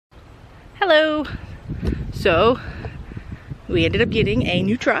Hello! So, we ended up getting a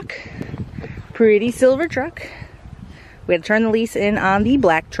new truck. Pretty silver truck. We had to turn the lease in on the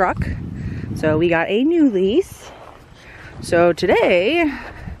black truck. So we got a new lease. So today,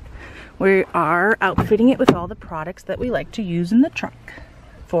 we are outfitting it with all the products that we like to use in the truck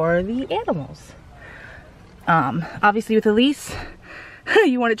for the animals. Obviously with the lease,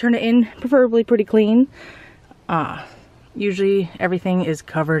 you want to turn it in preferably pretty clean. Usually everything is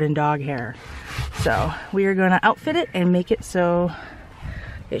covered in dog hair. So we are going to outfit it and make it so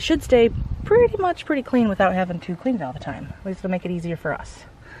it should stay pretty clean without having to clean it all the time. At least it'll make it easier for us.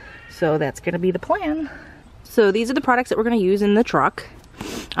 So that's going to be the plan. So these are the products that we're going to use in the truck.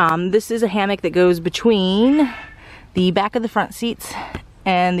 This is a hammock that goes between the back of the front seats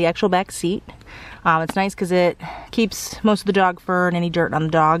and the actual back seat. It's nice because it keeps most of the dog fur and any dirt on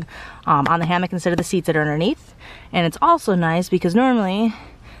the dog on the hammock instead of the seats that are underneath. And it's also nice because normally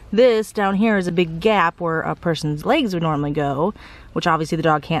this down here is a big gap where a person's legs would normally go, which obviously the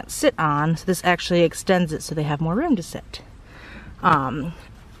dog can't sit on. So this actually extends it so they have more room to sit.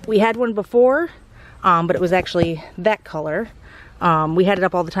 We had one before, but it was actually that color. We had it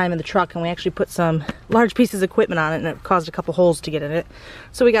up all the time in the truck, and we actually put some large pieces of equipment on it, and it caused a couple holes to get in it.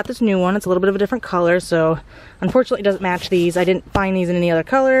 So we got this new one. It's a little bit of a different color, so unfortunately it doesn't match these. I didn't find these in any other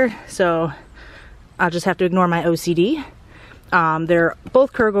color, so I'll just have to ignore my OCD. They're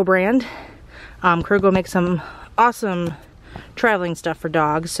both Kurgo brand. Kurgo makes some awesome traveling stuff for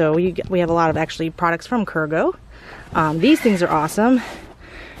dogs, so we have a lot of actually products from Kurgo. These things are awesome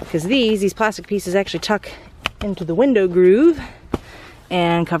because these plastic pieces actually tuck into the window groove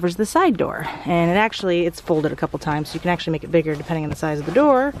and covers the side door, and it's folded a couple times, so you can actually make it bigger depending on the size of the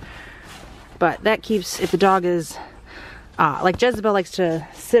door. But that keeps, if the dog is like Jezebel likes to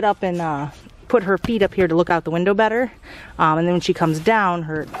sit up and put her feet up here to look out the window better, and then when she comes down,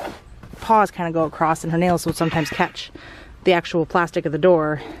 her paws kind of go across and her nails will sometimes catch the actual plastic of the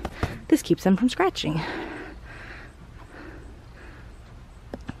door. This keeps them from scratching.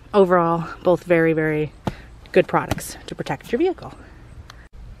 Overall, both very good products to protect your vehicle.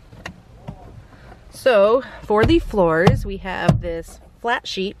 So for the floors, we have this flat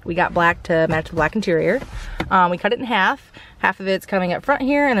sheet. We got black to match the black interior. We cut it in half. Half of it's coming up front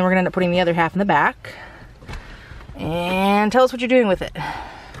here, and then we're gonna end up putting the other half in the back. And tell us what you're doing with it.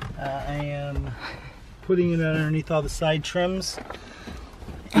 I am putting it underneath all the side trims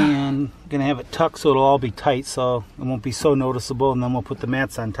and gonna have it tucked so it'll all be tight, so it won't be so noticeable, and then we'll put the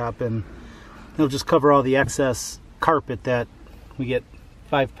mats on top, and it'll just cover all the excess carpet that we get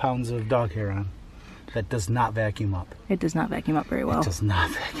 5 pounds of dog hair on. That does not vacuum up. It does not vacuum up very well. It does not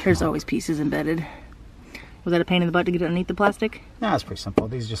vacuum There's up. always pieces embedded. Was that a pain in the butt to get it underneath the plastic? No, it's pretty simple.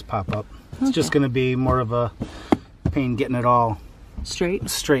 These just pop up. It's just going to be more of a pain getting it all straight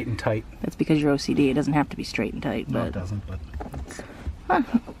and tight. That's because you're OCD. It doesn't have to be straight and tight. No, it doesn't, but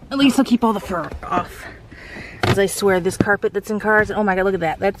at least I'll keep all the fur off. Because I swear this carpet that's in cars, oh my god, look at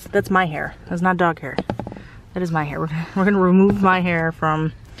that. That's my hair. That's not dog hair. That is my hair. We're going to remove my hair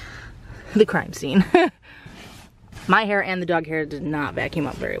from the crime scene. My hair and the dog hair did not vacuum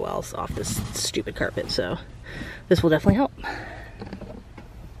up very well off this stupid carpet, so this will definitely help.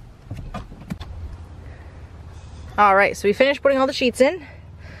 Alright, so we finished putting all the sheets in.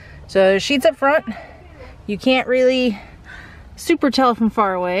 So sheets up front, you can't really super tell from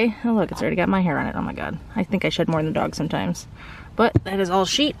far away. Oh look, it's already got my hair on it. Oh my god. I think I shed more than the dog sometimes. But that is all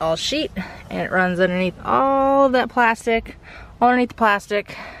sheet, and it runs underneath all of that plastic, all underneath the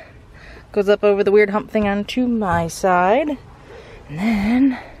plastic. Goes up over the weird hump thing onto my side. And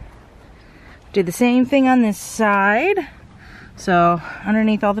then do the same thing on this side. So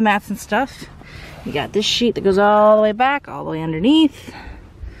underneath all the mats and stuff, you got this sheet that goes all the way back, all the way underneath.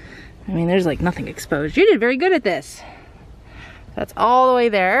 I mean, there's like nothing exposed. You did very good at this. That's all the way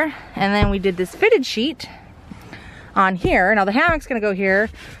there. And then we did this fitted sheet on here. Now the hammock's gonna go here,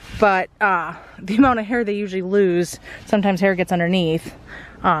 but the amount of hair they usually lose, sometimes hair gets underneath.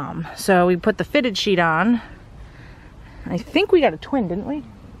 So we put the fitted sheet on. I think we got a twin, didn't we?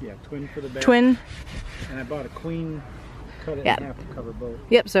 yeah, twin for the back. Twin. And I bought a queen, cut it in half to cover both.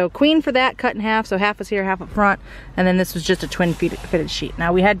 Yep, so queen for that, cut in half, so half is here, half up front, and then this was just a twin fitted sheet.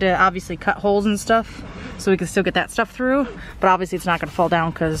 Now we had to obviously cut holes and stuff so we could still get that stuff through, but obviously it's not going to fall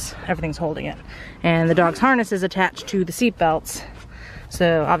down because everything's holding it. And the dog's harness is attached to the seat belts,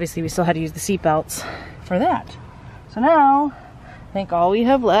 so obviously we still had to use the seat belts for that. So now I think all we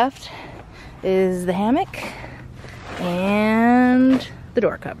have left is the hammock and the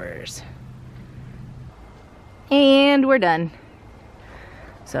door covers. And we're done.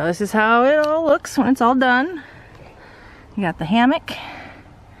 So this is how it all looks when it's all done. You got the hammock,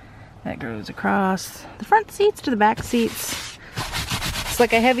 That goes across the front seats to the back seats. It's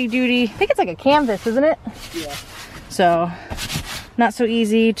like a heavy duty, I think it's like a canvas, isn't it? Yeah. So, not so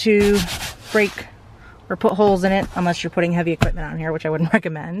easy to break or put holes in it unless you're putting heavy equipment on here, which I wouldn't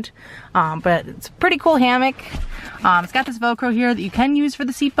recommend. But it's a pretty cool hammock. It's got this Velcro here that you can use for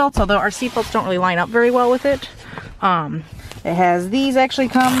the seatbelts, although our seatbelts don't really line up very well with it. It has these actually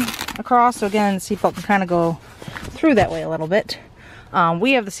come across, so again, the seatbelt can kind of go through that way a little bit.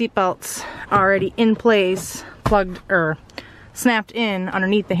 We have the seatbelts already in place, plugged or snapped in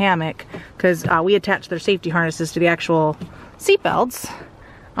underneath the hammock, because we attach their safety harnesses to the actual seatbelts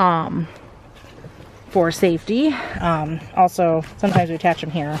for safety. Also, sometimes we attach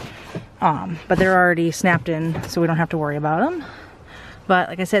them here, but they're already snapped in, so we don't have to worry about them. But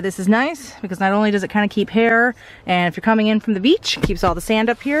like I said, this is nice because not only does it kind of keep hair, and if you're coming in from the beach, it keeps all the sand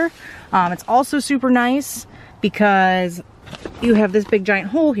up here. It's also super nice because you have this big giant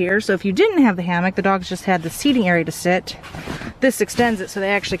hole here, so if you didn't have the hammock, the dogs just had the seating area to sit. This extends it so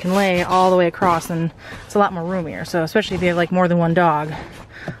they actually can lay all the way across, and it's a lot more roomier. So especially if you have like more than one dog,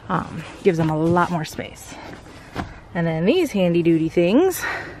 gives them a lot more space. And then these handy duty things,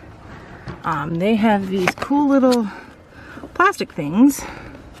 they have these cool little plastic things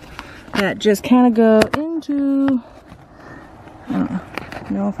that just kind of go into, I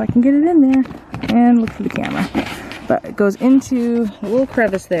don't know if I can get it in there and look for the camera, but it goes into a little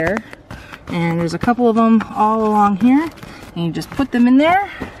crevice there, and there's a couple of them all along here, and you just put them in there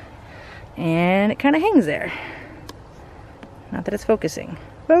and it kind of hangs there. Not that it's focusing.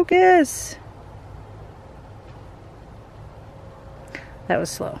 Focus! That was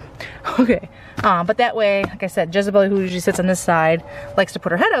slow. Okay, but that way, like I said, Jezebel, who usually sits on this side, likes to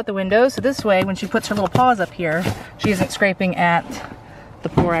put her head out the window, so this way, when she puts her little paws up here, she isn't scraping at the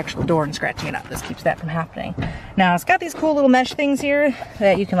poor actual door and scratching it up. This keeps that from happening. Now, it's got these cool little mesh things here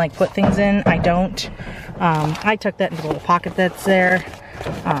that you can like put things in. I don't. I tuck that into the little pocket that's there.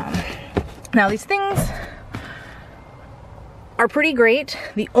 Now, these things are pretty great.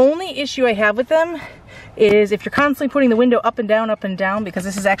 The only issue I have with them is if you're constantly putting the window up and down, because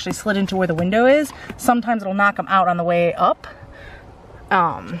this is actually slid into where the window is, sometimes it'll knock them out on the way up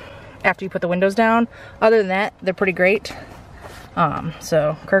after you put the windows down. Other than that, they're pretty great.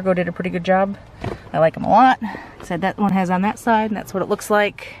 So Kurgo did a pretty good job. I like them a lot. Like I said, that one has on that side, and that's what it looks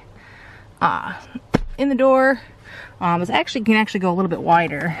like in the door. It actually can actually go a little bit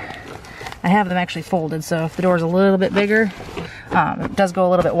wider. I have them actually folded, so if the door is a little bit bigger, it does go a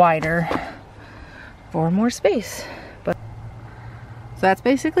little bit wider for more space. But so that's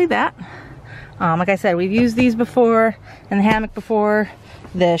basically that. Like I said, we've used these before in the hammock before.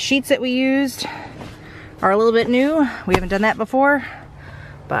 The sheets that we used are a little bit new. We haven't done that before,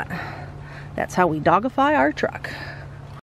 but that's how we dogify our truck.